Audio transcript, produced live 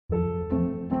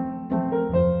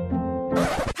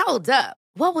Hold up.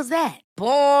 What was that?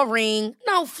 Boring.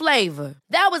 No flavor.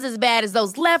 That was as bad as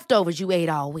those leftovers you ate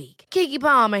all week. Keke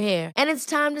Palmer here, and it's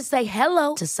time to say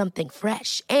hello to something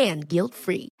fresh and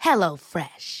guilt-free. Hello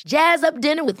Fresh. Jazz up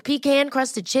dinner with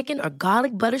pecan-crusted chicken or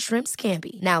garlic butter shrimp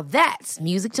scampi. Now that's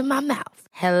music to my mouth.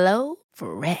 Hello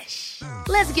Fresh.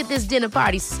 Let's get this dinner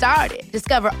party started.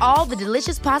 Discover all the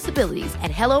delicious possibilities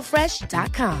at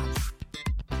hellofresh.com.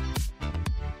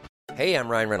 Hey, I'm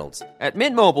Ryan Reynolds. At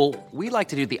Mint Mobile, we like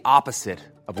to do the opposite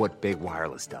of what Big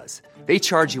Wireless does. They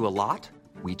charge you a lot,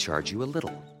 we charge you a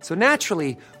little. So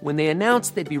naturally, when they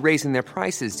announced they'd be raising their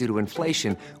prices due to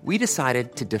inflation, we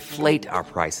decided to deflate our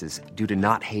prices due to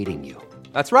not hating you.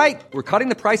 That's right. We're cutting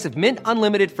the price of Mint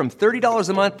Unlimited from $30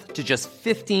 a month to just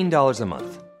 $15 a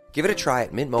month. Give it a try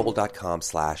at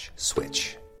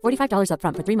mintmobile.com/switch. $45 up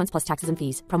front for 3 months plus taxes and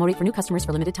fees. Promo rate for new customers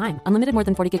for limited time. Unlimited more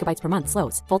than 40 gigabytes per month.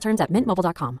 Slows full terms at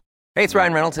mintmobile.com. Hey, it's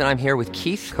Ryan Reynolds, and I'm here with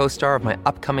Keith, co-star of my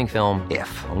upcoming film,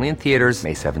 If, only in theaters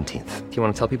May 17th. Do you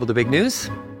want to tell people the big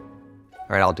news?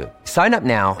 All right, I'll do it. Sign up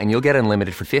now and you'll get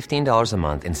unlimited for $15 a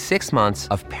month and 6 months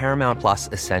of Paramount Plus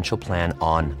Essential Plan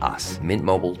on us.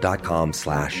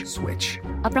 mintmobile.com/switch.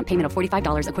 Upfront payment of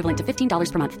 $45 equivalent to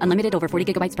 $15 per month. Unlimited over 40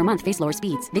 gigabytes per month. Face lower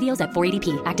speeds. Videos at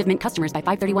 480p. Active Mint customers by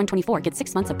 531.24 get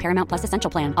 6 months of Paramount Plus Essential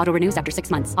Plan. Auto renews after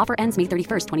 6 months. Offer ends May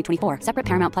 31st, 2024. Separate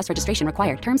Paramount Plus registration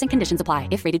required. Terms and conditions apply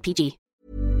if rated PG.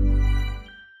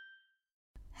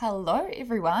 Hello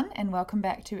everyone, and welcome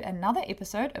back to another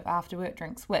episode of After Work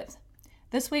Drinks With.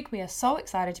 This week we are so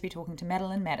excited to be talking to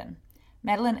Madeline Madden.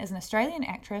 Madeline is an Australian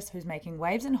actress who's making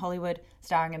waves in Hollywood,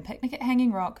 starring in Picnic at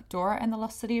Hanging Rock, Dora and the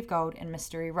Lost City of Gold, and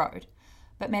Mystery Road.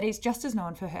 But Maddie's just as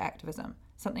known for her activism,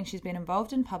 something she's been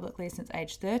involved in publicly since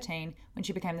age 13, when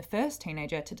she became the first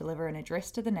teenager to deliver an address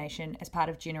to the nation as part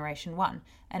of Generation One,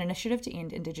 an initiative to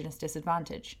end Indigenous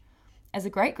disadvantage. As a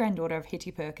great-granddaughter of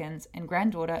Hetty Perkins and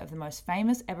granddaughter of the most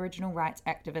famous Aboriginal rights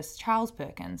activist Charles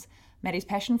Perkins, Maddie's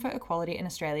passion for equality in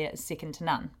Australia is second to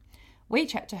none. We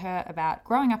chat to her about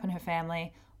growing up in her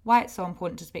family, why it's so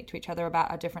important to speak to each other about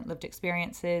our different lived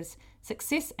experiences,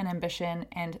 success and ambition,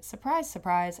 and surprise,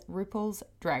 surprise, RuPaul's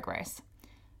Drag Race.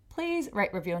 Please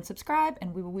rate, review, and subscribe,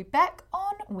 and we will be back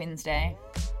on Wednesday.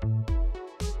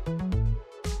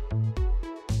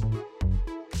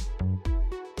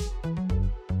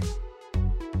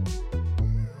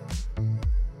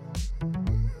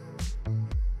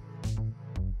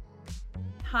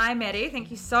 Hi, Maddie.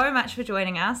 Thank you so much for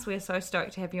joining us. We're so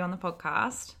stoked to have you on the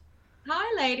podcast.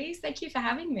 Hi, ladies. Thank you for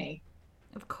having me.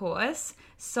 Of course.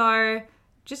 So,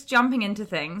 just jumping into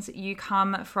things, you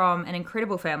come from an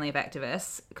incredible family of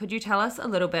activists. Could you tell us a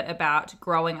little bit about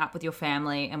growing up with your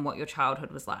family and what your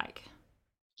childhood was like?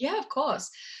 Yeah, of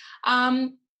course.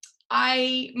 My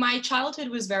childhood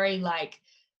was very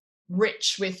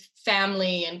rich with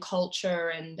family and culture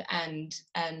and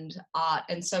art,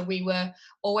 and so we were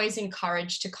always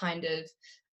encouraged to kind of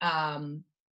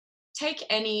take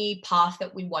any path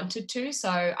that we wanted to.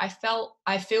 So I feel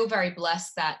very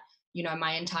blessed that, you know,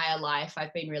 my entire life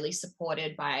I've been really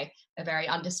supported by a very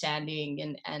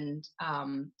understanding and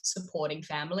supporting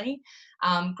family.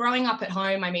 Growing up at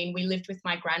home, I mean, we lived with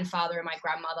my grandfather and my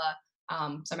grandmother.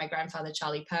 So my grandfather,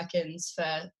 Charlie Perkins,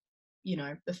 for, you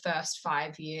know, the first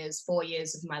 4 years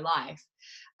of my life.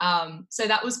 So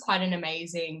that was quite an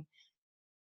amazing,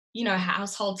 you know,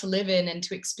 household to live in and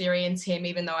to experience him,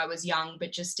 even though I was young,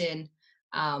 but just in,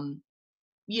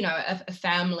 you know, a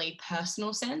family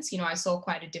personal sense. You know, I saw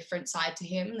quite a different side to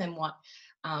him than what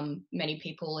many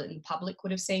people in public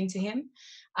would have seen to him.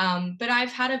 But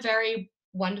I've had a very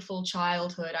wonderful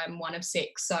childhood. I'm one of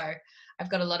 6, so I've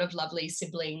got a lot of lovely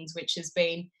siblings, which has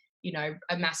been, you know,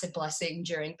 a massive blessing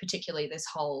during particularly this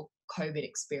whole COVID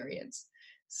experience.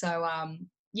 So,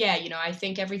 yeah, you know, I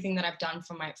think everything that I've done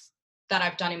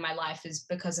in my life is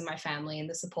because of my family and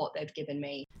the support they've given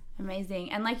me.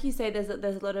 Amazing. And like you say, there's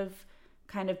a lot of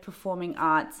kind of performing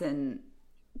arts and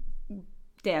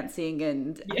dancing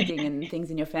and acting and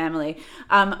things in your family.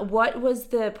 What was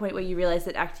the point where you realized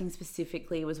that acting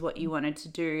specifically was what you wanted to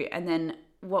do? And then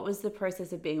what was the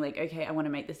process of being like, okay, I want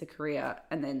to make this a career,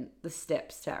 and then the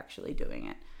steps to actually doing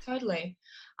it? Totally.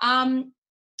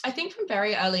 I think from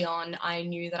very early on, I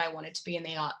knew that I wanted to be in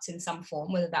the arts in some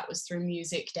form, whether that was through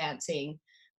music, dancing,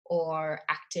 or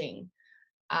acting.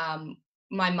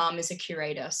 My mum is a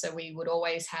curator, so we would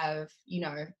always have, you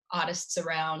know, artists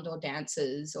around, or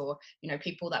dancers, or, you know,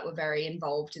 people that were very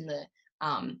involved in the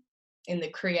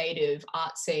creative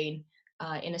art scene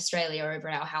in Australia over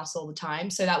at our house all the time.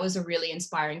 So that was a really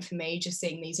inspiring for me, just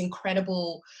seeing these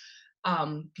incredible,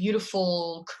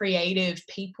 beautiful, creative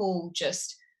people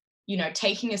just, you know,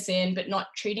 taking us in, but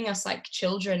not treating us like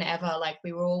children ever. Like,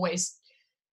 we were always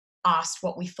asked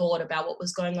what we thought about what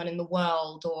was going on in the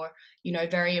world, or, you know,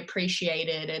 very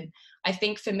appreciated. And I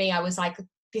think for me, I was like,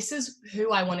 this is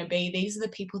who I want to be. These are the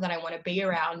people that I want to be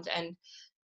around. And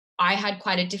I had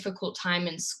quite a difficult time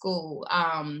in school.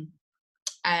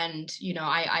 And, you know,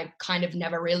 I kind of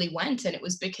never really went. And it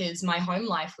was because my home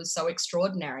life was so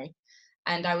extraordinary.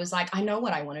 And I was like, I know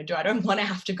what I want to do. I don't want to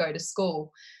have to go to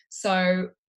school. So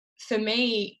for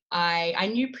me, I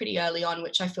knew pretty early on,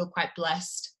 which I feel quite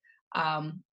blessed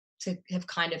to have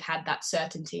kind of had that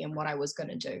certainty in what I was going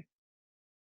to do.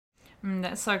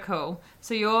 That's so cool.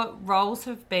 So your roles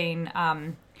have been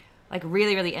like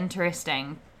really, really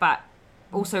interesting, but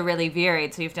also really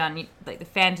varied. So you've done like the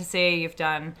fantasy, you've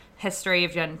done history,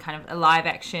 you've done kind of a live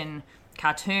action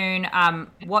cartoon.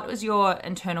 What was your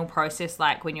internal process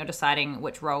like when you're deciding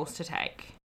which roles to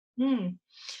take?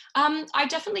 I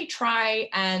definitely try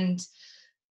and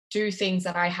do things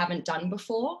that I haven't done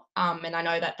before. And I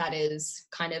know that that is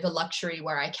kind of a luxury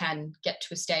where I can get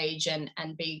to a stage and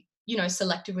be, you know,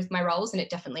 selective with my roles. And it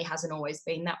definitely hasn't always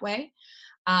been that way.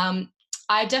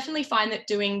 I definitely find that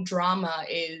doing drama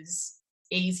is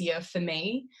easier for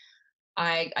me.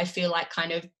 I feel like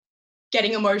kind of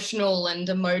getting emotional and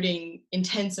emoting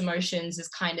intense emotions is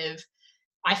kind of,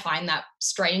 I find that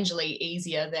strangely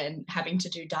easier than having to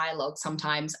do dialogue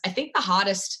sometimes. I think the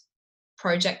hardest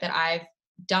project that I've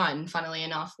done, funnily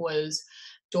enough, was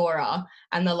Dora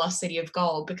and the Lost City of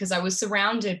Gold, because I was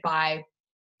surrounded by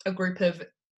a group of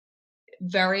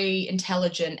very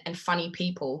intelligent and funny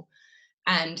people,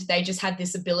 and they just had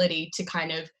this ability to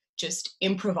kind of just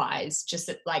improvise just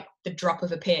at like the drop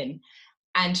of a pin.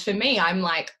 And for me, I'm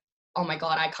like, oh my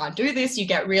God, I can't do this. You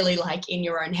get really like in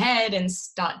your own head and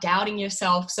start doubting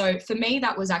yourself. So for me,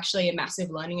 that was actually a massive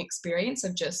learning experience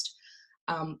of just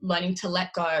learning to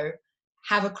let go,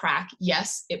 have a crack.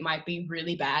 Yes, it might be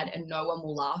really bad and no one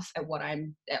will laugh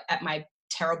at my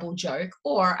terrible joke,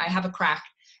 or I have a crack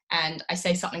and I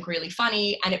say something really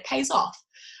funny and it pays off.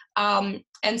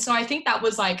 And so I think that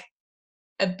was like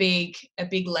a big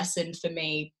lesson for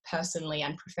me personally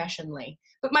and professionally.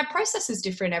 But my process is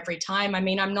different every time. I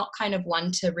mean, I'm not kind of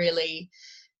one to really,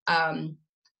 you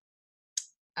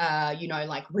know,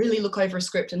 like really look over a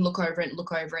script and look over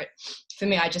it. For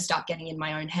me, I just start getting in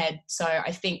my own head. So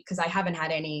I think because I haven't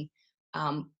had any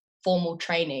formal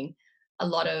training, a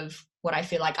lot of what I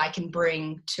feel like I can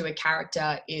bring to a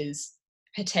character is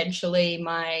potentially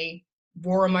my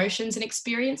raw emotions and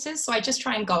experiences. So I just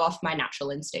try and go off my natural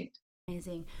instinct.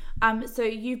 Amazing. So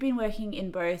you've been working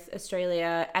in both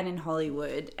Australia and in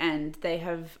Hollywood, and they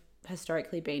have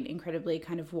historically been incredibly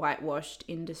kind of whitewashed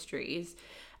industries.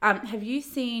 Have you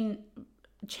seen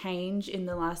change in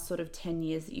the last sort of 10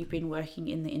 years that you've been working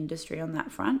in the industry on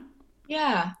that front?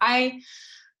 Yeah, I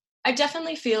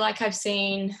definitely feel like I've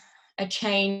seen a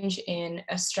change in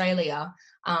Australia.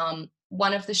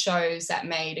 One of the shows that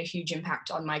made a huge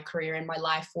impact on my career and my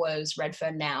life was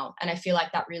Redfern Now. And I feel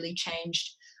like that really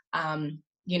changed,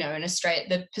 you know, in Australia,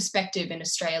 the perspective in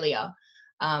Australia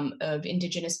of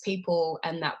Indigenous people,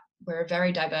 and that we're a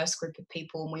very diverse group of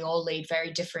people and we all lead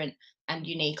very different and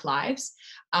unique lives.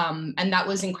 And that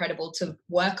was incredible to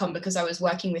work on because I was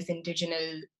working with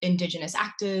Indigenous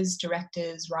actors,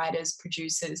 directors, writers,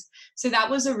 producers. So that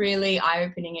was a really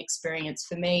eye-opening experience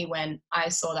for me when I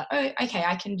saw that, oh, okay,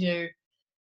 I can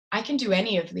do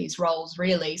any of these roles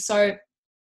really. So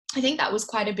I think that was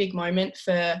quite a big moment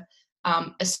for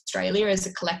Australia as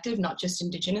a collective, not just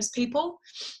Indigenous people.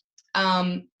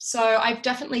 So I've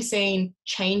definitely seen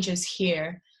changes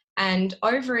here. And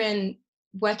over in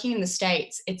working in the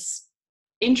States, it's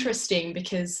interesting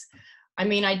because, I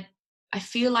mean, I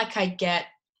feel like I get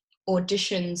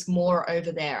auditions more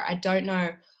over there. I don't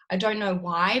know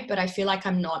why, but I feel like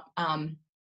I'm not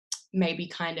maybe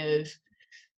kind of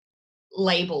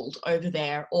labeled over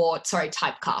there, or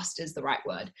typecast is the right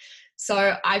word.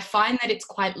 So I find that it's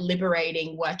quite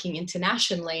liberating working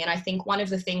internationally. And I think one of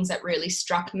the things that really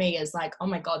struck me as like, oh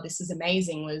my God, this is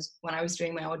amazing, was when I was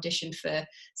doing my audition for,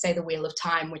 say, The Wheel of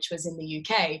Time, which was in the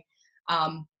UK.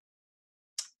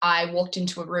 I walked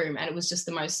into a room and it was just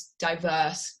the most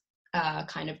diverse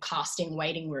kind of casting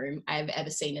waiting room I've ever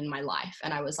seen in my life.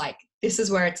 And I was like, this is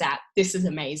where it's at. This is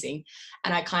amazing.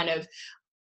 And I kind of,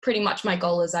 pretty much my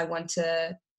goal is I want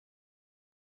to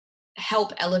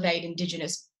help elevate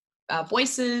Indigenous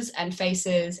voices and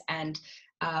faces and,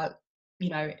 you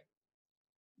know,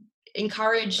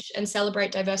 encourage and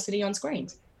celebrate diversity on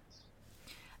screens.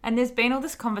 And there's been all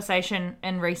this conversation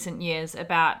in recent years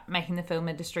about making the film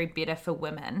industry better for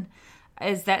women.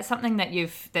 Is that something that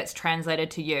that's translated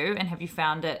to you? And have you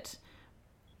found it,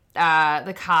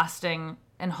 the casting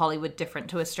in Hollywood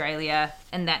different to Australia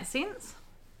in that sense?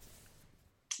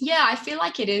 Yeah, I feel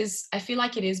like it is. I feel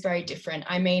like it is very different.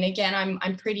 I mean, again,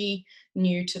 I'm pretty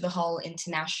new to the whole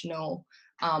international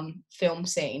film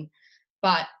scene,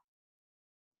 but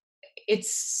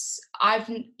it's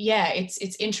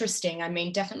interesting. I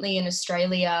mean, definitely in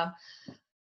Australia,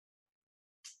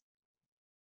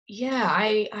 yeah,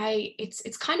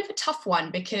 it's kind of a tough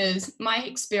one because my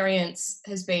experience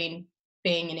has been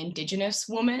being an Indigenous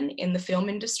woman in the film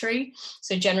industry.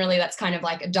 So generally that's kind of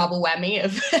like a double whammy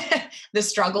of the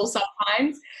struggle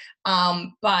sometimes.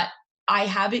 But I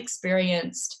have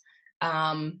experienced,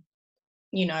 women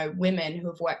who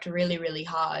have worked really, really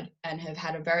hard and have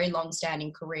had a very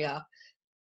long-standing career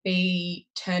be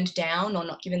turned down or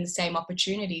not given the same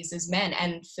opportunities as men.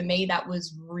 And for me, that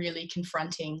was really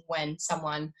confronting when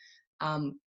someone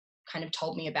kind of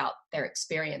told me about their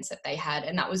experience that they had.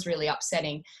 And that was really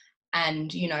upsetting.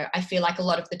 And, I feel like a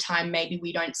lot of the time, maybe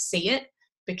we don't see it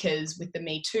because with the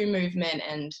Me Too movement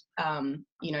and,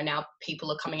 now people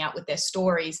are coming out with their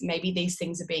stories, maybe these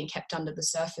things are being kept under the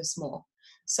surface more.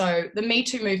 So the Me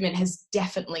Too movement has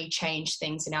definitely changed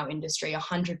things in our industry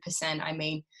 100%. I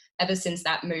mean, ever since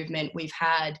that movement, we've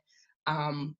had,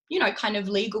 kind of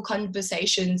legal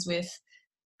conversations with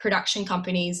production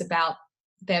companies about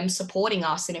them supporting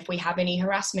us. And if we have any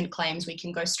harassment claims, we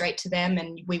can go straight to them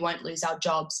and we won't lose our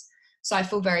jobs. So I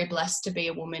feel very blessed to be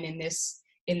a woman in this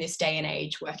day and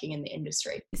age working in the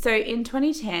industry. So in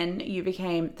 2010, you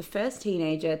became the first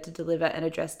teenager to deliver an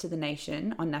address to the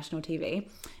nation on national TV,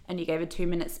 and you gave a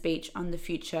 2-minute speech on the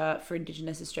future for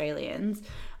Indigenous Australians.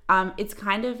 It's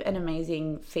kind of an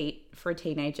amazing feat for a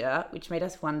teenager, which made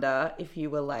us wonder if you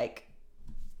were like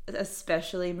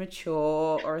especially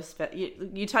mature or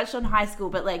you touched on high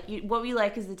school, but like what were you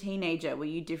like as a teenager? Were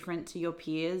you different to your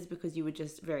peers because you were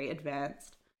just very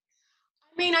advanced?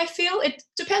 I mean, I feel it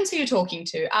depends who you're talking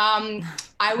to.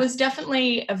 I was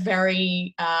definitely a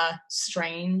very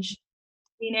strange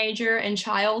teenager and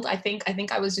child. I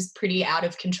think I was just pretty out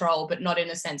of control, but not in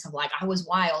a sense of like I was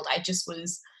wild. I just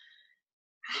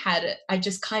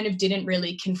kind of didn't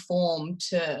really conform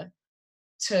to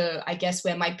I guess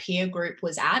where my peer group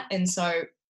was at. And so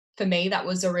for me, that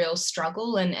was a real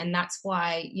struggle. And that's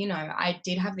why, I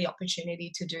did have the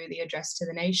opportunity to do the address to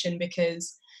the nation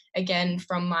because, again,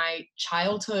 from my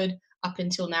childhood up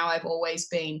until now, I've always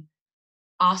been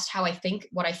asked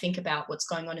what I think about what's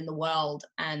going on in the world.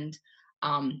 And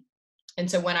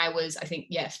so when I was, I think,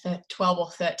 12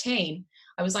 or 13,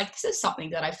 I was like, this is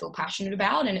something that I feel passionate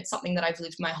about. And it's something that I've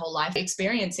lived my whole life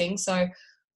experiencing. So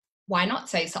why not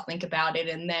say something about it?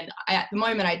 And then at the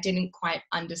moment, I didn't quite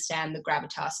understand the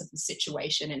gravitas of the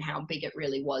situation and how big it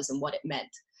really was and what it meant.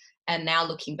 And now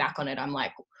looking back on it, I'm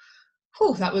like,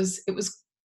 whew,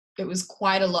 it was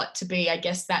quite a lot to be, I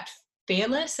guess, that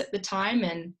fearless at the time.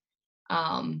 And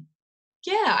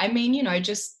I mean,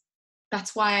 just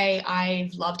that's why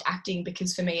I've loved acting,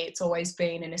 because for me, it's always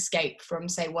been an escape from,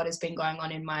 say, what has been going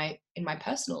on in my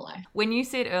personal life. When you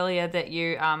said earlier that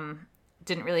you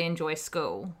didn't really enjoy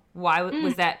school, why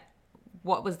was that?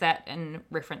 What was that in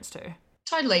reference to?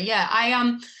 Totally, yeah.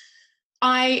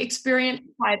 I experienced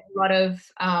quite a lot of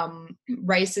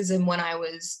racism when I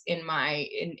was in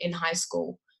high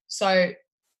school. So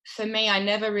for me,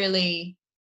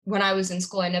 when I was in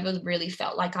school, I never really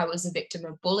felt like I was a victim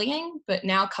of bullying. But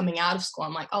now coming out of school,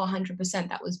 I'm like, 100%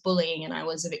 that was bullying, and I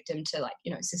was a victim to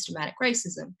systematic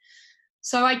racism.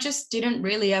 So I just didn't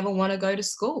really ever want to go to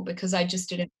school because I just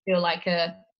didn't feel like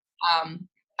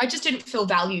I just didn't feel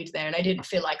valued there, and I didn't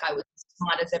feel like I was as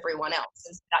smart as everyone else.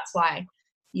 And that's why,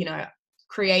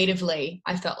 creatively,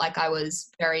 I felt like I was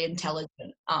very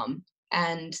intelligent.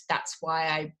 And that's why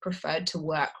I preferred to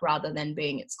work rather than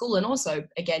being at school. And also,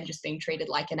 again, just being treated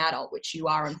like an adult, which you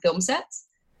are on film sets.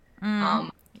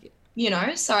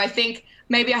 So I think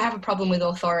maybe I have a problem with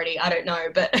authority. I don't know,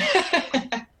 but...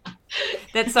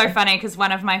 That's so funny because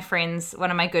one of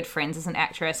my good friends is an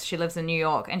actress. She lives in New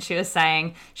York, and she was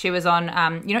saying she was on,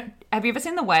 have you ever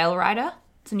seen The Whale Rider?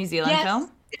 It's a New Zealand film.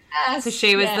 Yes, so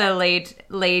she was the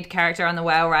lead character on The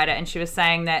Whale Rider, and she was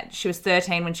saying that she was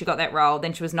 13 when she got that role.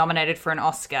 Then she was nominated for an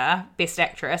Oscar, Best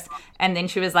Actress, and then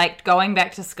she was like going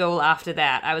back to school after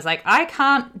that. I was like, I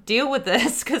can't deal with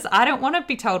this because I don't want to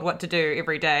be told what to do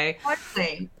every day.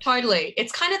 Totally.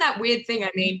 It's kind of that weird thing.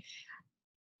 I mean,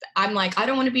 I'm like, I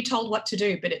don't want to be told what to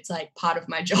do, but it's like part of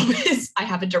my job is I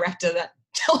have a director that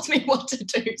tells me what to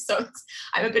do. So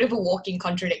I'm a bit of a walking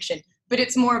contradiction, but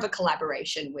it's more of a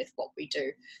collaboration with what we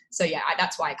do. So yeah,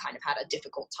 that's why I kind of had a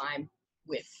difficult time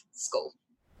with school.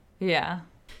 Yeah.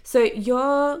 So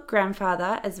your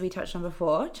grandfather, as we touched on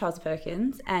before, Charles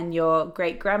Perkins, and your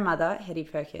great-grandmother, Hetty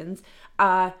Perkins,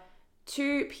 are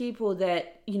two people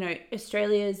that,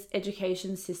 Australia's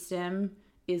education system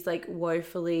is like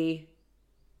woefully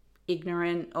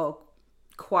ignorant or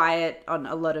quiet on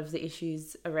a lot of the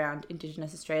issues around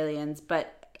Indigenous Australians,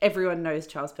 but everyone knows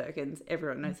Charles Perkins,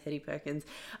 everyone knows Hetty Perkins.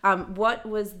 What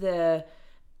was the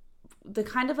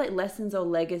kind of like lessons or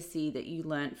legacy that you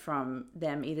learnt from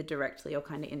them, either directly or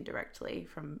kind of indirectly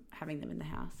from having them in the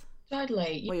house?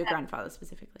 Totally. Or your grandfather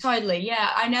specifically? Totally, yeah.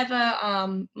 I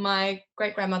never, my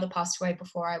great-grandmother passed away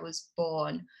before I was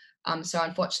born. So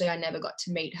unfortunately I never got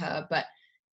to meet her, but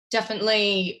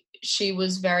definitely she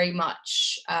was very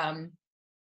much,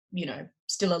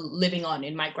 still living on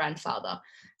in my grandfather.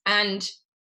 And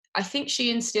I think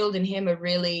she instilled in him a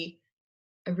really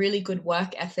good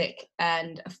work ethic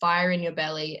and a fire in your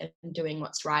belly and doing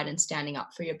what's right and standing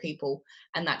up for your people.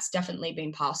 And that's definitely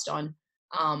been passed on,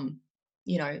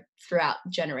 throughout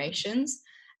generations.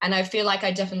 And I feel like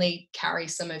I definitely carry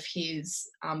some of his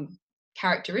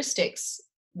characteristics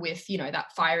with,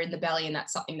 that fire in the belly. And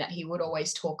that's something that he would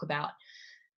always talk about.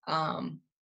 I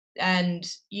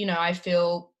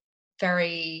feel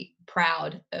very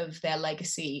proud of their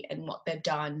legacy and what they've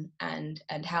done and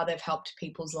how they've helped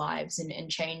people's lives and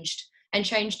changed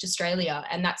Australia.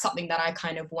 And that's something that I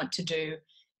kind of want to do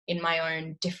in my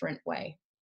own different way.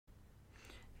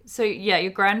 So yeah,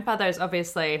 your grandfather is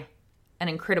obviously an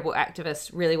incredible activist,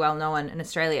 really well known in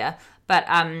Australia. But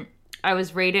I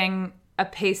was reading a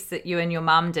piece that you and your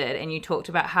mum did, and you talked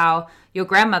about how your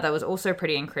grandmother was also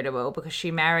pretty incredible because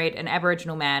she married an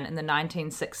Aboriginal man in the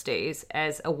 1960s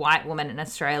as a white woman in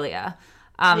Australia.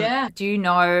 Yeah. Do you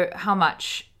know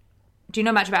much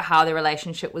about how the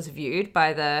relationship was viewed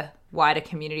by the wider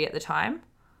community at the time?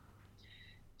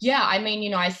 Yeah, I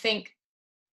mean, I think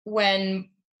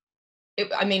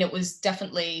it was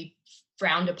definitely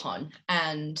frowned upon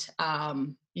and,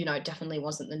 it definitely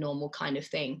wasn't the normal kind of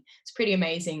thing. It's pretty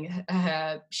amazing.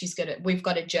 We've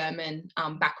got a German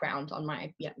background on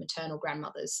my maternal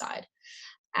grandmother's side.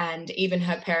 And even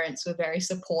her parents were very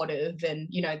supportive and,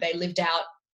 they lived out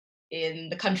in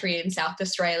the country in South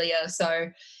Australia. So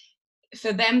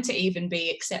for them to even be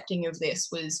accepting of this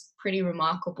was pretty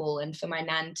remarkable. And for my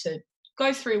nan to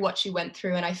go through what she went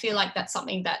through. And I feel like that's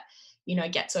something that,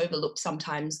 gets overlooked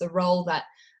sometimes, the role that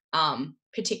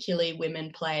particularly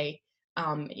women play,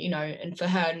 and for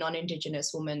her,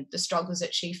 non-Indigenous woman, the struggles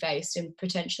that she faced and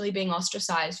potentially being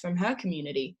ostracized from her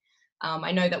community.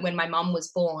 I know that when my mum was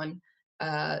born,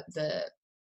 the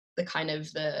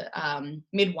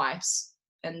midwives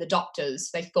and the doctors,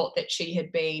 they thought that she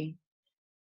had been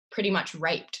pretty much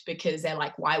raped because they're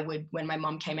like, when my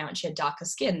mum came out and she had darker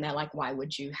skin, they're like, why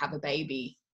would you have a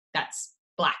baby that's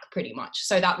black, pretty much?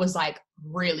 So that was like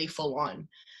really full on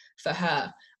for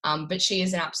her. But she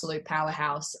is an absolute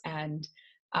powerhouse and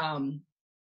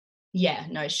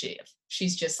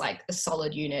she's just like a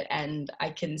solid unit, and I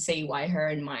can see why her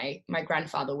and my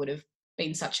grandfather would have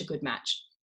been such a good match.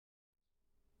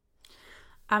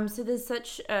 So there's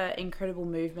such an incredible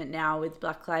movement now with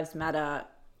Black Lives Matter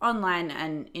online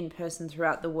and in person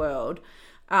throughout the world.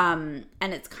 And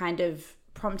it's kind of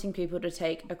prompting people to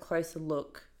take a closer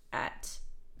look at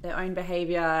their own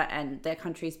behaviour and their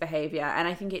country's behaviour. And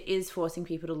I think it is forcing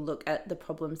people to look at the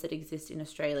problems that exist in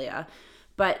Australia.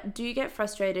 But do you get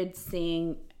frustrated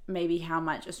seeing maybe how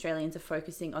much Australians are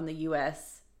focusing on the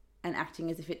US and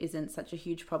acting as if it isn't such a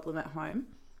huge problem at home?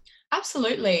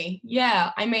 Absolutely.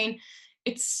 Yeah. I mean,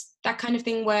 it's that kind of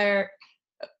thing where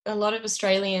a lot of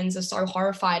Australians are so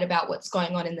horrified about what's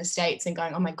going on in the States and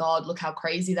going, oh my God, look how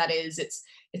crazy that is.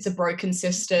 It's a broken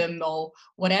system or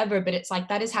whatever. But it's like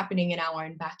that is happening in our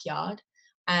own backyard.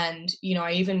 And,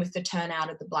 even with the turnout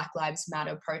of the Black Lives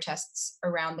Matter protests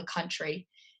around the country,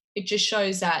 it just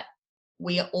shows that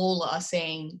we all are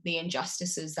seeing the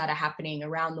injustices that are happening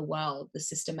around the world, the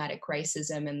systematic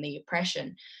racism and the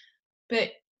oppression.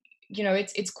 But,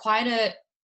 it's quite a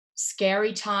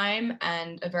scary time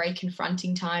and a very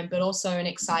confronting time, but also an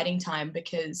exciting time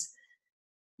because,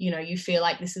 you feel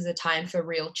like this is a time for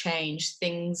real change.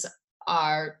 Things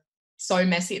are so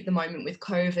messy at the moment with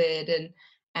COVID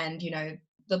and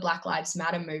the Black Lives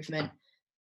Matter movement.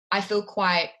 I feel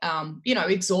quite,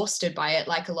 exhausted by it,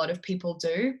 like a lot of people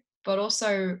do, but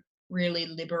also really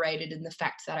liberated in the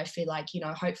fact that I feel like,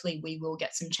 hopefully we will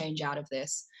get some change out of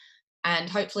this. And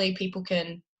hopefully people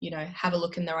can, have a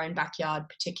look in their own backyard,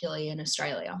 particularly in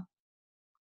Australia.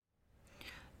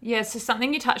 Yeah, so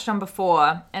something you touched on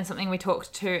before and something we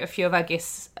talked to a few of our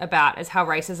guests about is how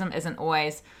racism isn't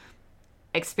always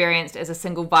experienced as a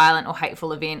single violent or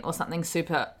hateful event or something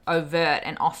super overt,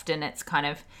 and often it's kind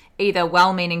of either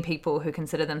well-meaning people who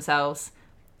consider themselves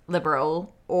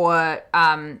liberal or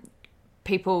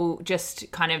people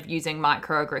just kind of using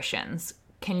microaggressions.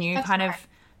 Can you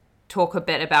talk a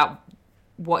bit about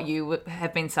what you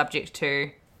have been subject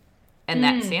to in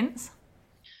that sense?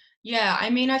 Yeah, I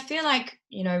mean, I feel like,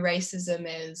 racism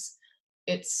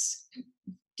it's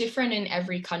different in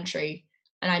every country.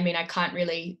 And I mean, I can't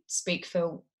really speak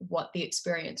for what the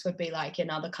experience would be like in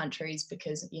other countries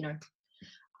because,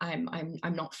 I'm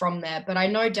not from there, but I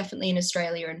know definitely in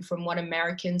Australia, and from what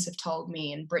Americans have told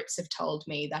me and Brits have told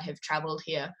me that have traveled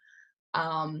here,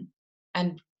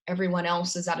 and everyone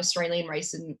else, is that Australian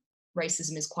racism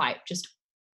is quite just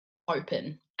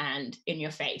open and in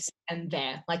your face and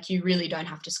there. Like, you really don't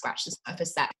have to scratch the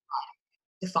surface that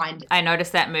to find it. I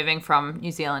noticed that moving from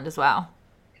New Zealand as well.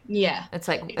 Yeah. It's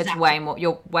like, exactly. It's way more,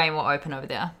 you're way more open over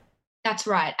there. That's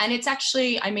right. And it's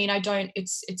actually, I mean,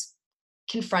 it's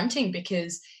confronting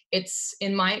because it's,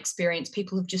 in my experience,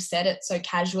 people have just said it so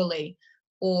casually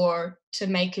or to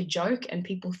make a joke and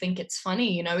people think it's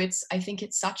funny. I think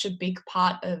it's such a big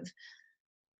part of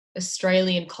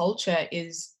Australian culture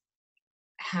is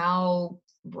how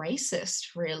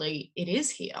racist really it is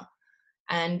here.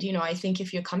 And, I think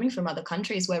if you're coming from other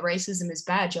countries where racism is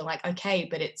bad, you're like, okay,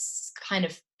 but it's kind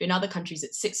of, in other countries,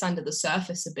 it sits under the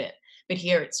surface a bit. But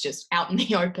here it's just out in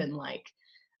the open,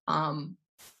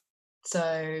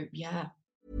 so, yeah.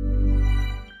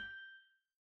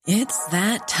 It's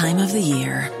that time of the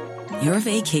year. Your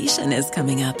vacation is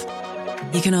coming up.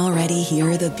 You can already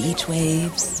hear the beach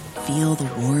waves, feel the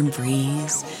warm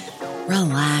breeze,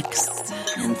 relax,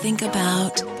 and think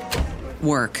about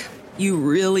work. You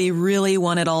really, really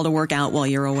want it all to work out while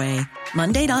you're away.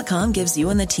 Monday.com gives you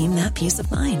and the team that peace of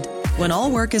mind. When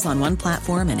all work is on one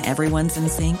platform and everyone's in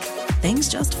sync, things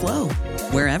just flow.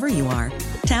 Wherever you are,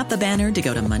 tap the banner to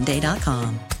go to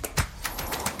Monday.com.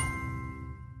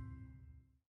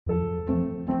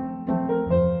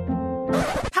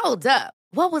 Hold up.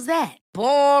 What was that?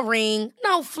 Boring.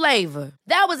 No flavor.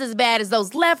 That was as bad as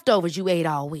those leftovers you ate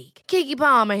all week. Keke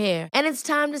Palmer here, and it's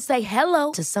time to say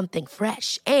hello to something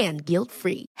fresh and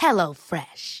guilt-free.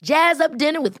 HelloFresh. Jazz up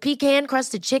dinner with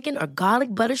pecan-crusted chicken or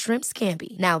garlic butter shrimp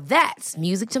scampi. Now that's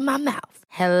music to my mouth.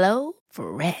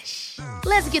 HelloFresh.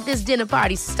 Let's get this dinner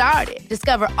party started.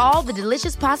 Discover all the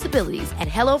delicious possibilities at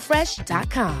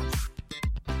HelloFresh.com.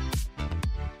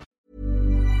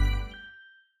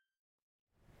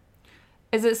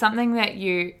 Is it something that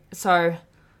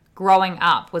growing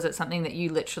up, was it something that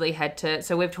you literally had to,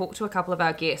 so we've talked to a couple of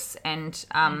our guests and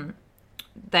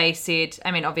they said,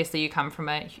 I mean, obviously you come from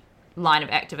a line of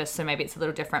activists, so maybe it's a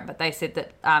little different, but they said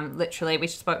that literally we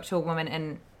spoke to a woman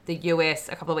in the US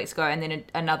a couple of weeks ago and then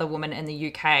another woman in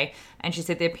the UK, and she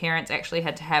said their parents actually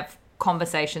had to have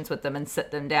conversations with them and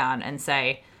sit them down and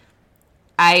say,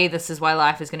 A, this is why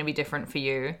life is going to be different for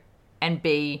you, and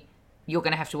B, you're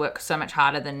going to have to work so much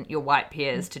harder than your white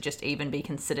peers to just even be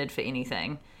considered for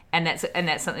anything. And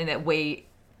that's something that we,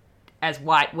 as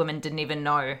white women, didn't even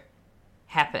know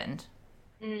happened.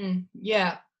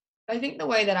 Yeah. I think the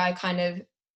way that I kind of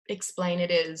explain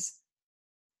it is,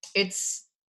 it's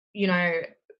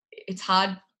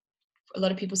hard. A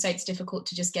lot of people say it's difficult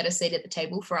to just get a seat at the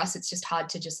table. For us, it's just hard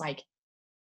to just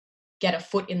get a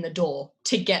foot in the door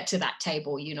to get to that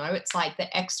table. It's like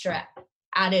the extra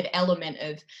added element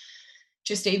of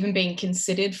just even being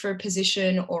considered for a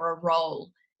position or a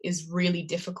role is really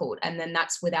difficult. And then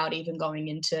that's without even going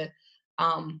into,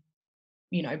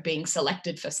 being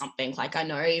selected for something. Like, I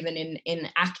know even in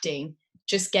acting,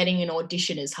 just getting an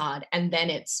audition is hard, and then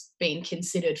it's being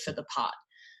considered for the part.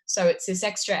 So it's this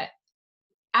extra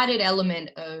added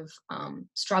element of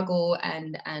struggle,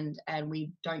 and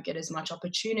we don't get as much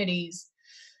opportunities.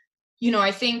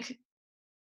 I think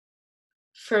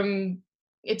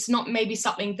it's not maybe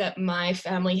something that my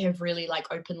family have really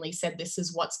openly said, this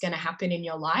is what's going to happen in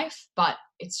your life, but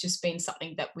it's just been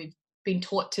something that we've been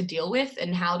taught to deal with,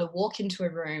 and how to walk into a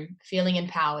room feeling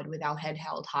empowered with our head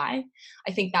held high.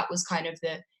 I think that was kind of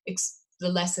the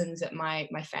lessons that my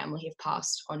family have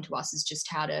passed on to us, is just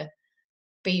how to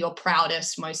be your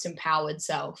proudest, most empowered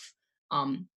self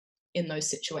in those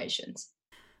situations.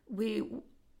 We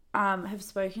have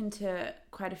spoken to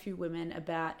quite a few women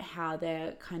about how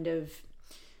they're kind of,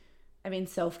 I mean,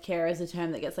 self-care is a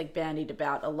term that gets bandied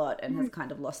about a lot and has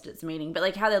kind of lost its meaning,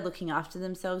 but how they're looking after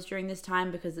themselves during this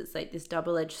time, because it's this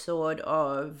double-edged sword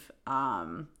of,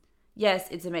 yes,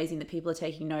 it's amazing that people are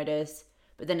taking notice,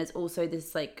 but then it's also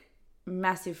this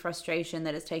massive frustration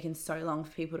that it's taken so long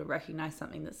for people to recognize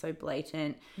something that's so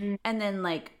blatant. And then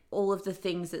all of the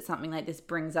things that something like this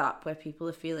brings up, where people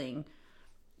are feeling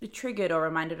triggered or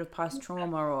reminded of past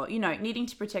trauma, or, needing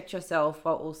to protect yourself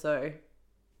while also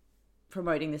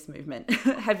promoting this movement.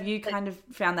 Have you kind of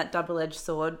found that double-edged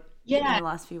sword in the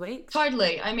last few weeks?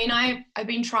 Totally. I mean, I've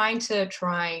been trying to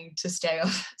stay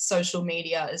off social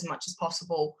media as much as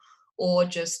possible, or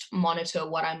just monitor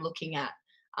what I'm looking at,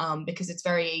 because it's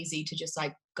very easy to just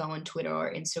like go on Twitter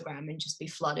or Instagram and just be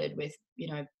flooded with,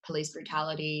 police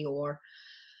brutality or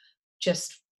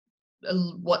just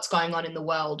what's going on in the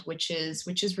world, which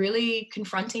is really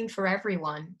confronting for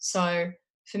everyone. So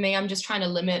for me, I'm just trying to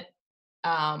limit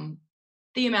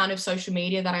the amount of social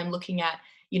media that I'm looking at.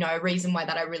 A reason why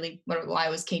I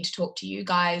was keen to talk to you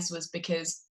guys was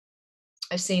because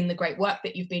I've seen the great work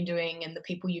that you've been doing and the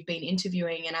people you've been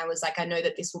interviewing, and I was like, I know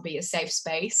that this will be a safe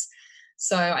space.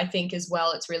 So I think as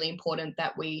well, it's really important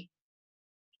that we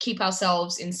keep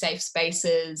ourselves in safe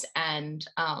spaces, and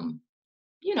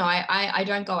I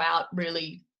don't go out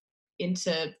really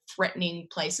into threatening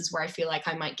places where I feel like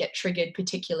I might get triggered,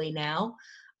 particularly now.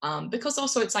 Because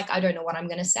also it's like, I don't know what I'm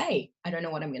going to say.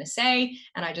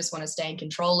 And I just want to stay in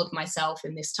control of myself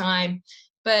in this time.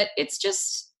 But it's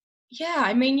just,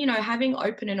 having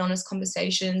open and honest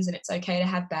conversations, and it's okay to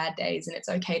have bad days, and it's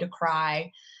okay to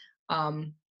cry.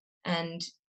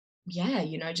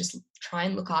 Just try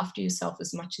and look after yourself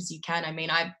as much as you can. I mean,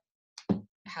 I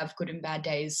have good and bad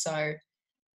days. So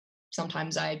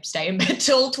sometimes I stay in bed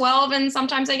till 12 and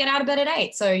sometimes I get out of bed at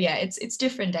 8. So yeah, it's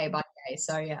different day by day.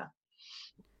 So yeah.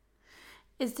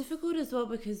 It's difficult as well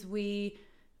because we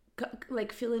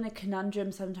feel in a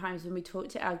conundrum sometimes when we talk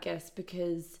to our guests,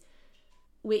 because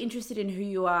we're interested in who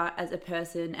you are as a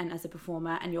person and as a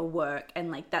performer and your work,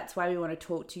 and that's why we want to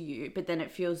talk to you. But then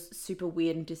it feels super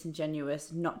weird and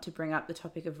disingenuous not to bring up the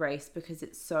topic of race because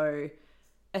it's so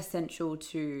essential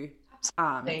to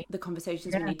the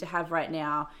conversations we need to have right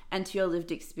now and to your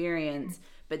lived experience.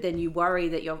 But then you worry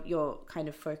that you're kind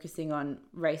of focusing on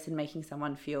race and making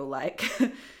someone feel like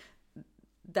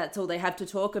that's all they have to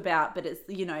talk about. But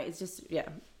it's just,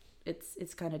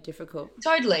 it's kind of difficult.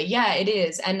 Totally. Yeah, it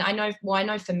is. And I know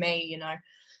for me,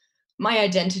 my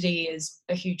identity is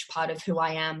a huge part of who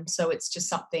I am. So it's just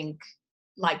something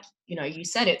like, you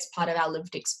said, it's part of our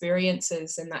lived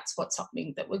experiences, and that's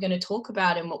something that we're going to talk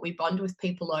about and what we bond with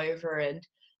people over.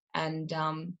 And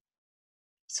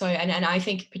I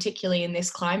think particularly in this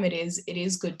climate it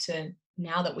is good to,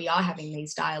 now that we are having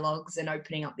these dialogues and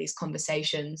opening up these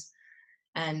conversations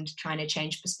and trying to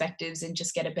change perspectives and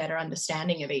just get a better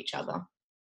understanding of each other.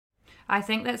 I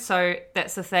think that's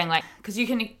the thing, because you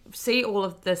can see all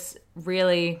of this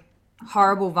really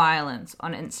horrible violence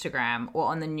on Instagram or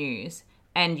on the news,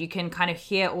 and you can kind of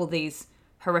hear all these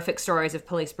horrific stories of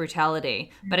police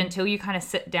brutality. But until you kind of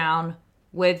sit down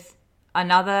with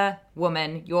another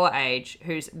woman your age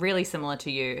who's really similar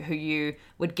to you, who you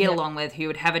would get along with, who you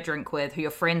would have a drink with, who you're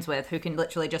friends with, who can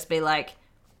literally just be like,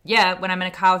 yeah, when I'm in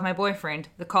a car with my boyfriend,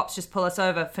 the cops just pull us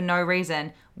over for no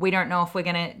reason. We don't know if we're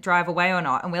going to drive away or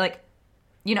not. And we're like,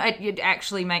 it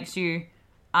actually makes you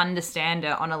understand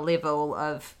it on a level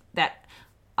of that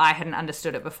I hadn't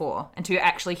understood it before. Until you're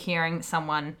actually hearing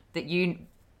someone that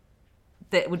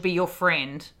would be your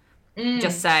friend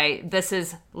just say, this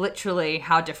is literally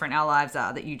how different our lives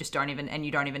are, that you just don't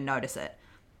even notice it.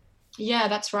 Yeah,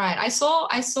 that's right. I saw,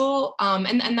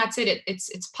 and that's it.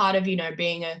 It's part of,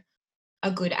 being a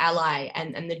good ally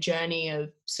and the journey of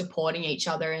supporting each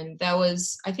other. And there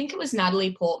was, I think it was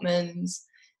Natalie Portman's,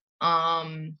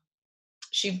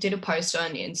 she did a post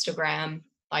on Instagram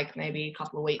like maybe a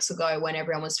couple of weeks ago when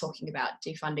everyone was talking about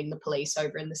defunding the police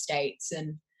over in the States.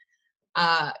 And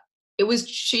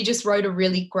she just wrote a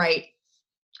really great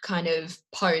kind of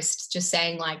post just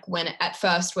saying when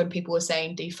people were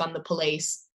saying defund the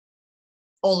police,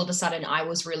 all of a sudden I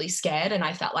was really scared and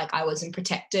I felt like I wasn't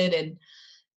protected.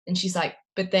 And she's like,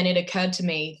 but then it occurred to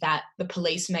me that the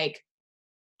police make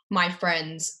my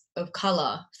friends of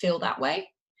color feel that way.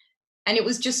 And it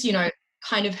was just,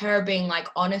 kind of her being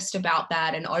honest about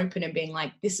that and open and being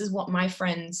like, this is what my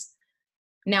friends,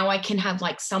 now I can have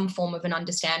some form of an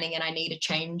understanding, and I need to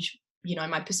change,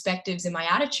 my perspectives and my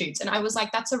attitudes. And I was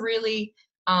like, that's a really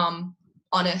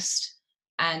honest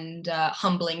and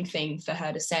humbling thing for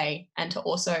her to say, and to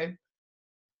also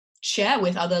share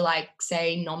with other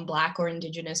say non-Black or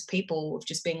Indigenous people, of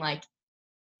just being like,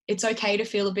 it's okay to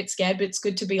feel a bit scared, but it's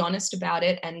good to be honest about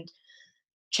it, and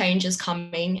change is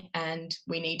coming and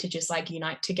we need to just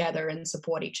unite together and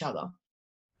support each other.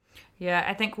 Yeah,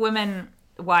 I think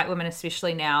white women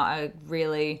especially now are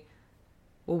really,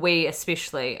 we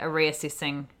especially are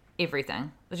reassessing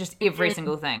everything. It's just every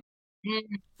single thing.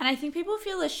 And I think people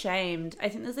feel ashamed. I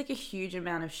think there's a huge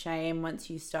amount of shame once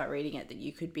you start reading it, that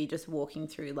you could be just walking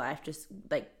through life just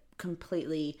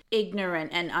completely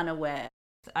ignorant and unaware.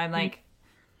 I'm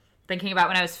thinking about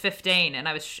when I was 15 and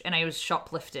I was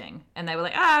shoplifting, and they were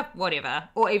like, whatever.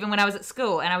 Or even when I was at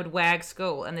school and I would wag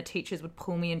school and the teachers would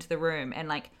pull me into the room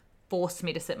and force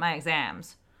me to sit my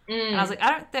exams. And I was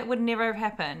like, that would never have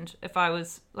happened if I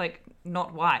was like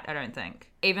not white, I don't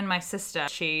think. Even my sister,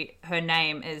 her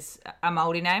name is a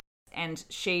Māori name, and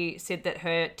she said that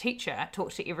her teacher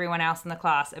talked to everyone else in the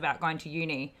class about going to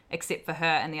uni except for her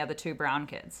and the other 2 brown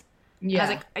kids. Yeah. And I was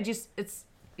like,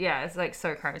 it's like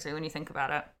so crazy when you think about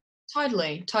it.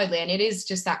 Totally. And it is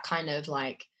just that kind of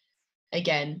like,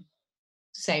 again,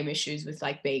 same issues with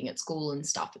like being at school and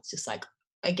stuff. It's just like,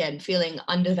 again, feeling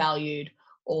undervalued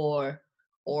or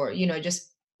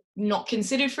just not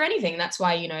considered for anything. That's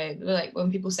why, like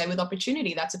when people say with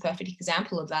opportunity, that's a perfect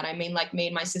example of that. I mean, like me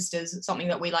and my sisters, something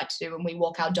that we like to do when we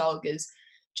walk our dog is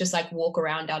just like walk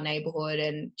around our neighborhood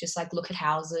and just like look at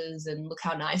houses and look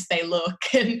how nice they look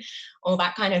and all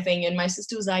that kind of thing. And my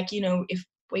sister was like, if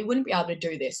we wouldn't be able to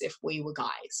do this if we were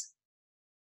guys.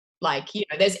 Like,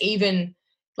 there's even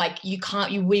like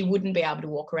we wouldn't be able to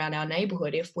walk around our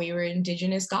neighborhood if we were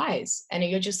Indigenous guys. And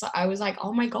I was like,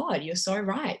 oh my God, you're so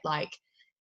right. Like,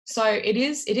 so it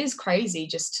is crazy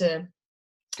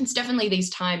it's definitely these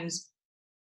times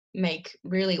make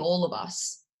really all of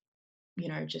us,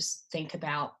 just think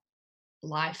about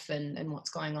life and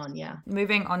what's going on. Yeah.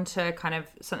 Moving on to kind of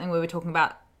something we were talking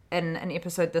about in an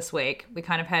episode this week, we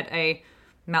kind of had a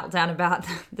meltdown about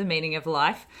the meaning of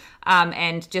life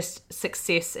and just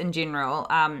success in general,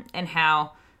 and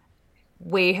how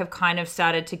we have kind of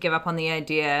started to give up on the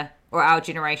idea, or our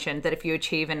generation, that if you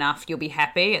achieve enough, you'll be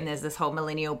happy. And there's this whole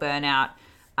millennial burnout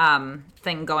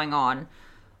thing going on.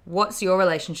 What's your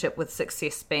relationship with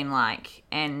success been like,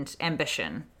 and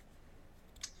ambition?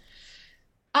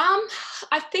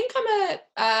 I think I'm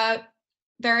a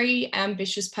very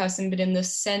ambitious person, but in the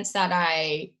sense that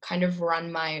I kind of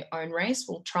run my own race,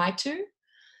 will try to.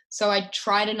 So I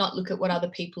try to not look at what other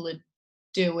people are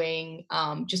doing,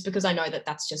 just because I know that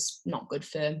that's just not good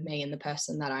for me and the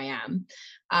person that I am.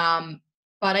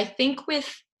 But I think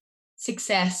with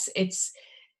success, it's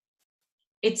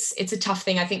a tough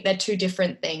thing. I think they're 2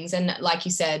 different things. And like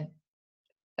you said,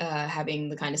 having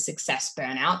the kind of success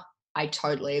burnout, I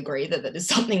totally agree that is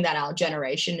something that our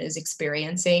generation is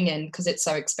experiencing, and because it's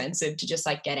so expensive to just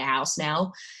like get a house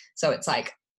now. So it's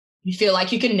like, you feel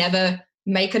like you can never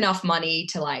make enough money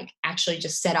to like actually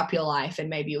just set up your life, and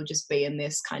maybe you'll just be in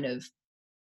this kind of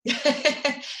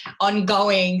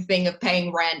ongoing thing of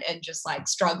paying rent and just like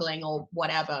struggling or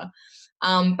whatever.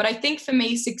 But I think for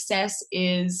me, success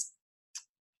is,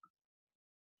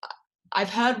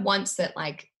 I've heard once that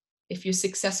like, if you're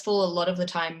successful, a lot of the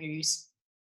time you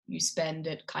spend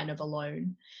it kind of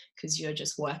alone, because you're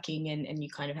just working and you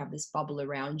kind of have this bubble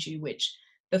around you, which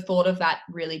the thought of that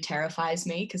really terrifies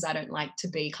me, because I don't like to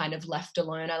be kind of left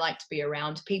alone. I like to be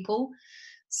around people.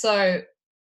 So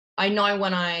I know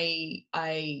when I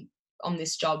on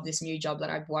this new job that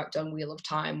I've worked on, Wheel of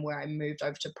Time, where I moved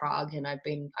over to Prague, and I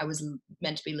was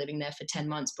meant to be living there for 10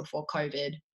 months before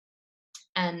COVID.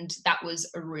 And that was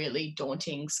a really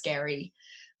daunting, scary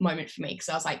moment for me, because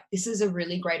I was like, this is a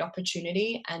really great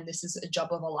opportunity and this is a job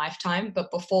of a lifetime.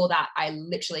 But before that, I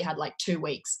literally had like 2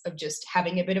 weeks of just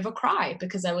having a bit of a cry,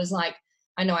 because I was like,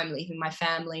 I know I'm leaving my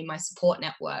family, my support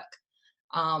network,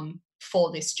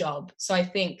 for this job. So I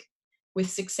think with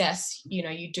success,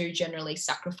 you do generally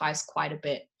sacrifice quite a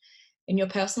bit in your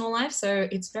personal life. So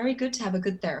it's very good to have a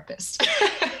good therapist.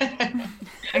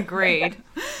 Agreed.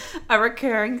 A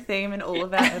recurring theme in all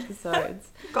of our episodes.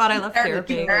 God, I love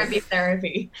therapy.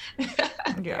 Therapy.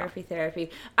 Yeah. Therapy.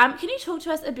 Can you talk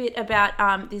to us a bit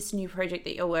about this new project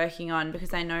that you're working on?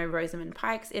 Because I know Rosamund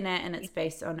Pike's in it, and it's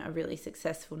based on a really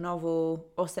successful novel,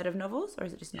 or set of novels, or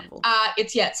is it just novel?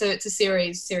 So it's a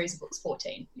series of books,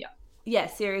 14. Yeah. Yeah,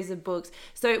 series of books.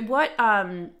 So what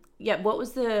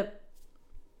was the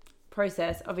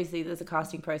process? Obviously there's a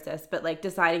casting process, but like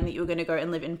deciding that you were going to go and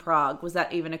live in Prague, was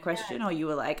that even a question? Or you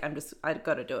were like, I've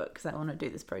got to do it because I want to do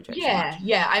this project?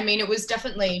 Yeah. I mean, it was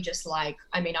definitely just like,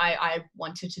 I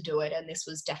wanted to do it, and this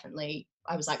was definitely,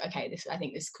 I was like, okay, I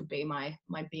think this could be my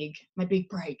big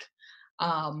break.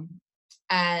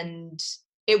 And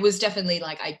it was definitely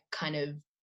like,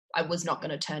 I was not going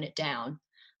to turn it down,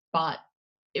 but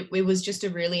it was just a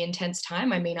really intense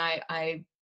time. I mean, I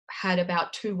had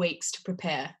about 2 weeks to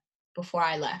prepare before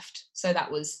I left. So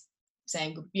that was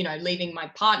saying, leaving my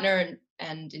partner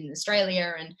and in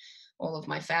Australia and all of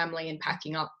my family, and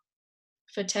packing up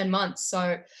for 10 months.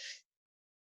 So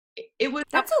it was...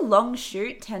 That's a long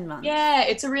shoot, 10 months. Yeah,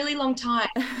 it's a really long time.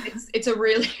 It's a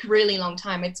really, really long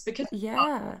time. It's because,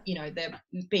 they're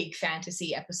big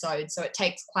fantasy episodes. So it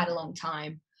takes quite a long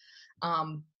time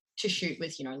to shoot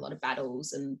with, a lot of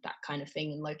battles and that kind of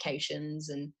thing, and locations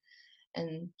and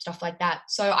stuff like that.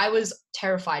 So I was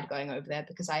terrified going over there,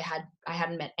 because I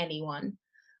hadn't met anyone.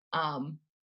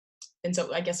 And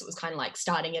so I guess it was kind of like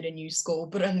starting at a new school,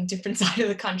 but on a different side of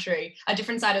the country, a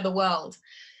different side of the world.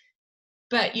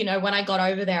 But, you know, when I got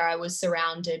over there, I was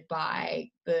surrounded by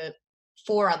the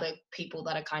 4 other people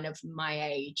that are kind of my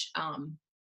age.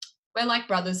 We're like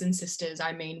brothers and sisters.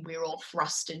 I mean, we're all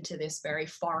thrust into this very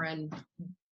foreign,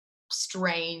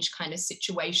 strange kind of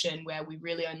situation where we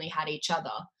really only had each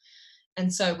other.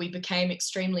 And so we became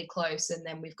extremely close. And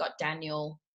then we've got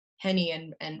Daniel, Henny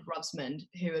and Rosamond,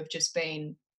 who have just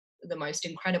been the most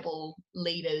incredible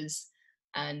leaders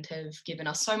and have given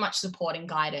us so much support and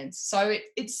guidance. So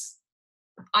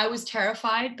I was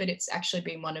terrified, but it's actually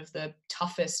been one of the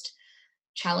toughest,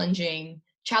 challenging,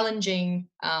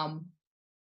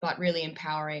 but really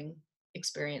empowering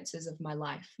experiences of my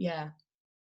life. Yeah.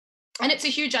 And it's a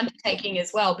huge undertaking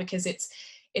as well, because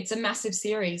it's a massive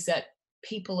series that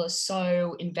people are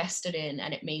so invested in,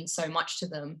 and it means so much to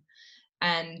them.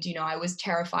 And, you know, I was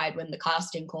terrified when the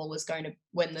casting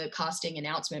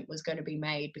announcement was going to be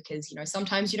made, because, you know,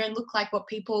 sometimes you don't look like what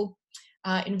people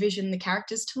envision the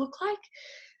characters to look like.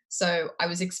 So I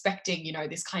was expecting, you know,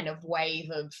 this kind of wave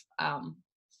of,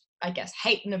 I guess,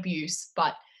 hate and abuse,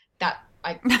 but but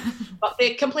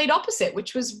the complete opposite,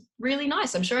 which was really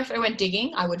nice. I'm sure if I went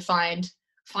digging, I would find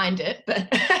it, but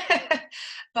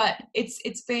but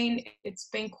it's been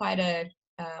quite a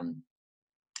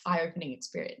eye-opening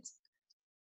experience.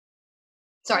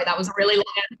 Sorry, that was a really long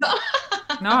answer.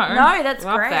 No, that's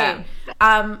Love great.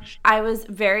 That. I was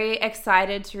very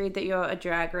excited to read that you're a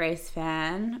Drag Race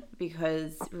fan,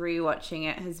 because rewatching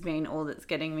it has been all that's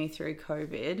getting me through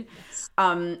COVID.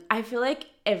 I feel like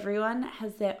everyone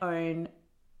has their own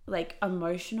like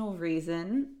emotional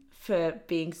reason for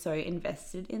being so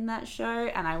invested in that show,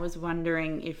 and I was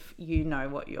wondering if you know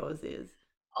what yours is.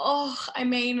 Oh, I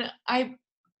mean,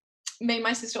 me and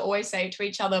my sister always say it to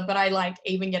each other, but I like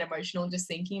even get emotional just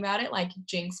thinking about it, like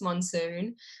Jinx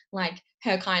Monsoon, like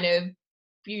her kind of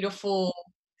beautiful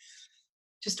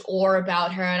just awe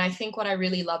about her. And I think what I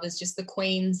really love is just the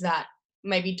queens that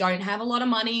maybe don't have a lot of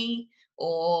money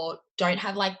or don't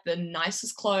have like the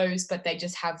nicest clothes, but they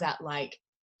just have that like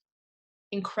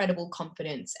incredible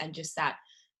confidence and just that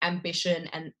ambition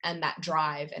and that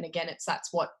drive. And again,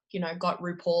 that's what, you know, got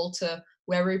RuPaul to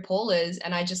where RuPaul is.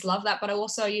 And I just love that. But I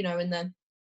also, you know, in the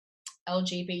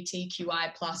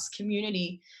LGBTQI plus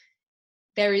community,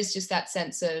 there is just that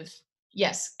sense of,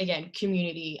 yes, again,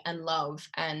 community and love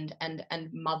and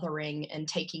mothering and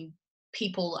taking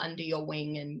people under your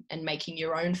wing and making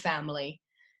your own family,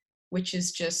 which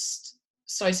is just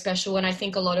so special. And I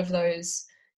think a lot of those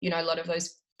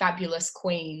fabulous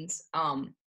queens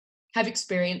have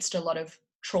experienced a lot of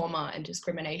trauma and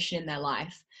discrimination in their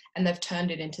life, and they've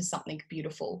turned it into something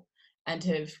beautiful and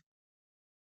have,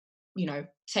 you know,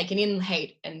 taken in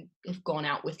hate and have gone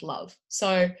out with love.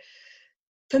 So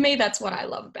for me, that's what I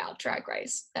love about Drag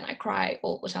Race, and I cry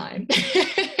all the time.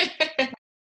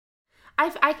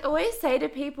 I always say to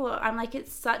people, I'm like,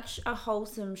 it's such a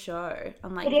wholesome show.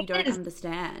 I'm like, you don't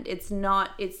understand. It's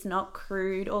not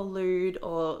crude or lewd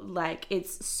or like,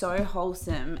 it's so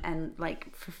wholesome and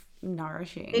like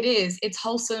nourishing. It is. It's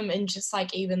wholesome, and just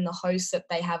like even the hosts that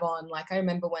they have on, like I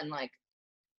remember when like,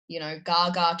 you know,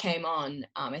 Gaga came on,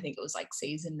 I think it was like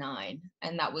season 9,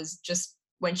 and that was just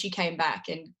when she came back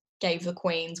and gave the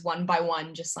queens one by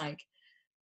one just like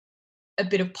a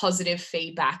bit of positive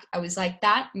feedback. I was like,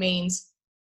 that means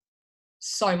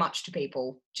so much to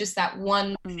people. Just that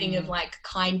one thing of like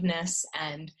kindness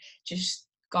and just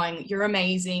going, you're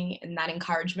amazing, and that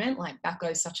encouragement, like that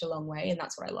goes such a long way. And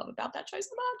that's what I love about that show so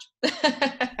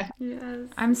much. Yes,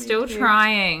 I'm still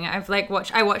trying.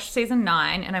 I watched season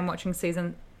 9 and I'm watching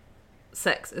season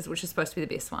 6, which is supposed to be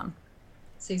the best one.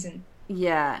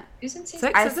 Yeah. Isn't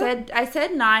season 6? I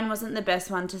said 9 wasn't the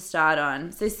best one to start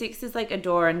on. So 6 is like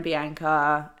Adore and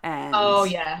Bianca and oh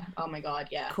yeah. Oh my god,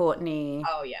 yeah. Courtney.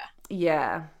 Oh yeah.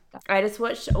 Yeah. I just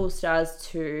watched All Stars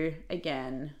 2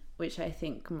 again, which I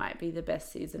think might be the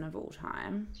best season of all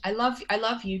time. I love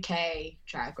UK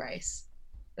Drag Race.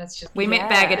 That's just we met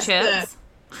Bag of Chips.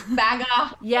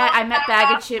 Bagger. Yeah, I met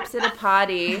Bag of Chips at a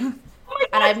party.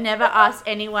 And I've never asked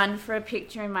anyone for a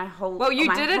picture in my whole life. Well,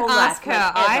 you didn't ask her.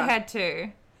 Like, I had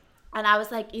to. And I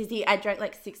was like, Izzy, I drank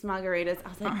like 6 margaritas. I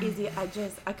was like, Izzy,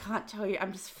 I can't tell you.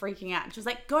 I'm just freaking out. And she was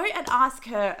like, go and ask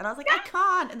her. And I was like, I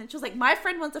can't. And then she was like, my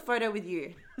friend wants a photo with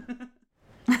you.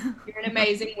 You're an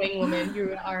amazing wing woman.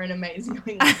 You are an amazing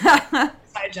wing woman. I'm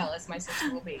so jealous. My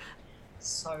sister will be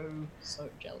so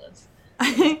jealous.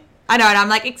 I know. And I'm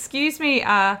like, excuse me,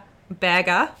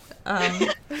 bagger.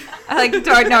 I like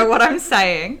don't know what I'm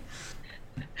saying.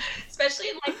 Especially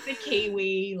in like the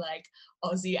Kiwi, like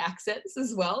Aussie accents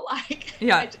as well. Like,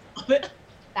 yeah. I just love it.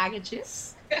 Bag of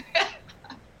chips.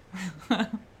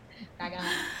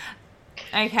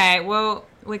 Okay, well,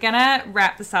 we're going to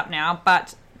wrap this up now,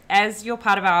 but as you're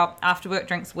part of our After Work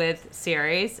Drinks With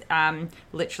series,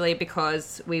 literally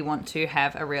because we want to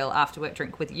have a real after work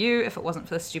drink with you if it wasn't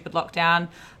for the stupid lockdown,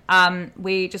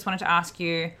 we just wanted to ask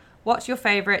you what your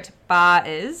favourite bar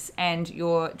is and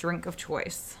your drink of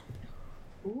choice.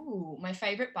 Ooh, my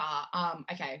favorite bar.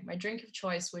 Okay, my drink of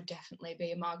choice would definitely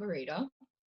be a margarita.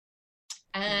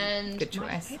 And good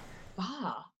choice. My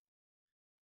bar.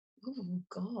 Oh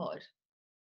God,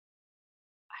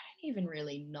 I don't even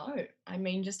really know. I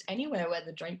mean, just anywhere where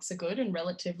the drinks are good and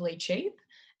relatively cheap,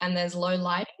 and there's low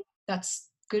lighting. That's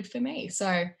good for me.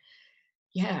 So,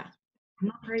 yeah, I'm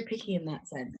not very picky in that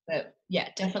sense, but yeah,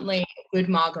 definitely a good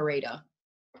margarita.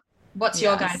 What's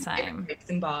your guys' favorite drinks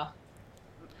in bar?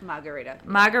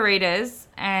 Margaritas.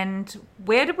 And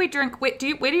where did we drink? Where do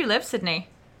you live, Sydney?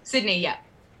 Sydney, yeah.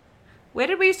 Where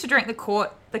did we used to drink the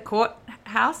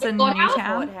courthouse in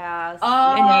Newtown?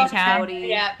 Oh, in Newtown.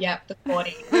 Yeah, the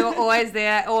 40. We were always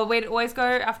there, or we'd always go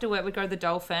after work. We'd go to the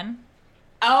Dolphin.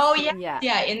 Oh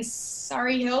yeah, in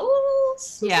Surrey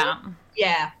Hills. Yeah.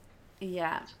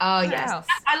 Oh yes,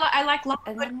 I like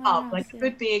a good pub, like a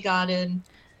good beer garden.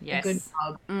 Yes. A good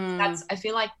pub. I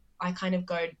feel like I kind of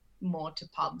go more to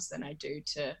pubs than I do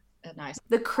to a nice.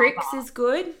 The Cricks is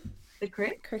good. The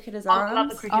Cricketer's Arms. Arms. I love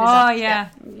the Cricketer's Arms. Yeah.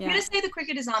 I'm gonna say the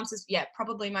Cricketer's Arms is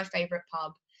probably my favorite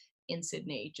pub in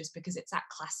Sydney, just because it's that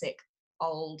classic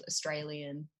old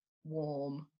Australian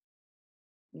warm,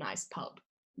 nice pub.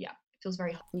 Yeah, it feels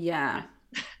very hot. Yeah.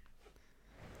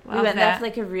 We went there for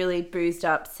like a really boozed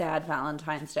up, sad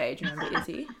Valentine's Day. Do you remember,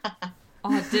 Izzy?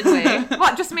 Oh, did we?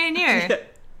 What, just me and you? Yeah.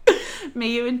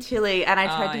 Me, you, and Tilly. And I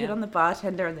tried to hit on the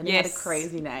bartender, and then he had a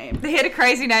crazy name. He had a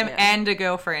crazy name and a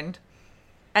girlfriend.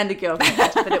 And a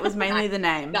girlfriend, but it was mainly the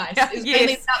name. Nice. It was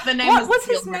mainly the name. What was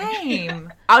his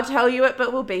name? I'll tell you it,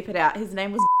 but we'll beep it out. His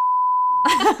name was...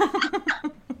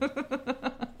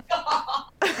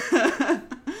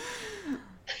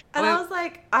 And I was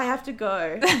like, I have to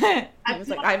go. He was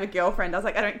like, I have a girlfriend. I was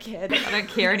like, I don't care. I don't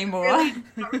care anymore. Really,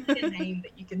 it's not really a name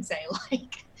that you can say,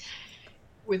 like,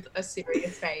 with a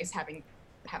serious face, having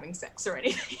sex or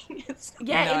anything.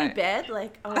 In bed,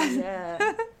 like, oh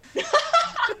yeah.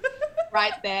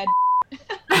 Right there.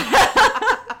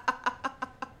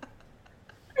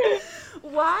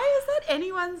 Why is that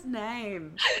anyone's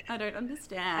name? I don't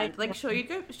understand. Like, surely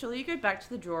you go back to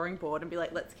the drawing board and be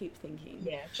like, let's keep thinking.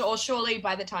 Yeah, or surely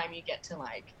by the time you get to,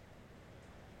 like,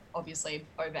 obviously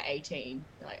over 18,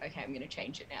 you're like, okay, I'm going to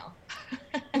change it now.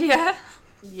 Yeah.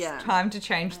 Yeah. Time to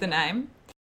change the name.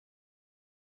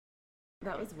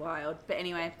 That was wild. But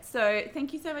anyway, so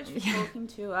thank you so much for talking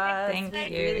to us. Thank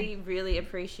you. Really, really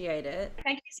appreciate it.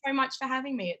 Thank you so much for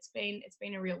having me. It's been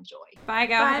a real joy. Bye,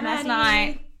 girl. Have a nice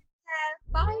night.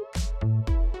 Yeah, bye.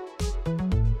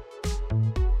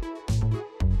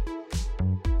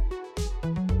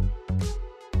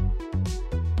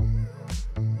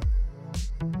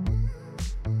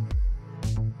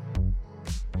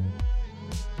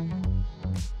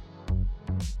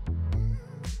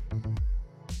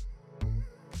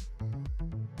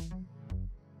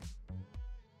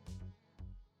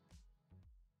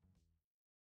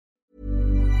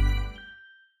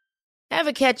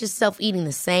 Ever catch yourself eating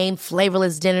the same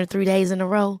flavorless dinner 3 days in a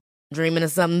row? Dreaming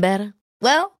of something better?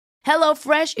 Well,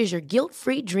 HelloFresh is your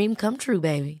guilt-free dream come true,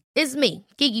 baby. It's me,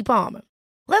 Keke Palmer.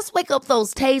 Let's wake up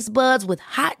those taste buds with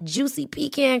hot, juicy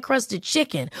pecan-crusted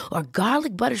chicken or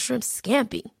garlic butter shrimp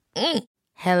scampi.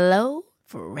 Hello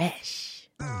Fresh.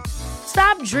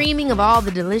 Stop dreaming of all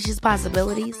the delicious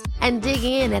possibilities and dig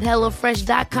in at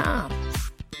HelloFresh.com.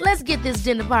 Let's get this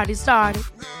dinner party started.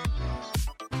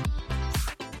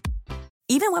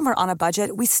 Even when we're on a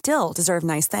budget, we still deserve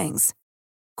nice things.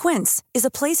 Quince is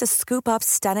a place to scoop up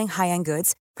stunning high-end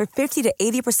goods for 50 to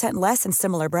 80% less than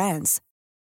similar brands.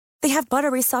 They have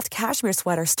buttery soft cashmere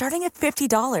sweaters starting at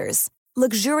 $50,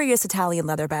 luxurious Italian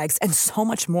leather bags, and so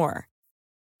much more.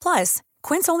 Plus,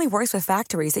 Quince only works with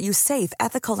factories that use safe,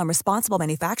 ethical, and responsible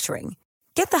manufacturing.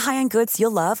 Get the high-end goods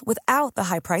you'll love without the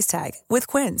high price tag with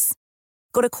Quince.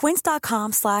 Go to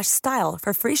quince.com/style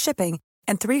for free shipping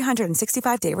and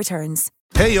 365-day returns.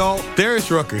 Hey, y'all, Darius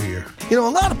Rucker here. You know, a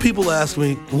lot of people ask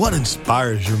me, what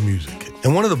inspires your music?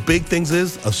 And one of the big things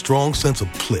is a strong sense of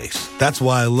place. That's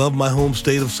why I love my home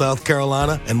state of South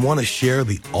Carolina and want to share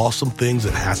the awesome things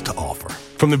it has to offer.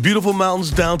 From the beautiful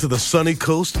mountains down to the sunny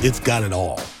coast, it's got it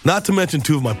all. Not to mention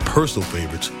two of my personal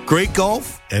favorites, great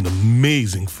golf and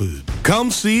amazing food. Come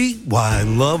see why I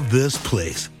love this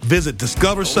place. Visit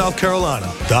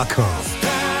discoversouthcarolina.com.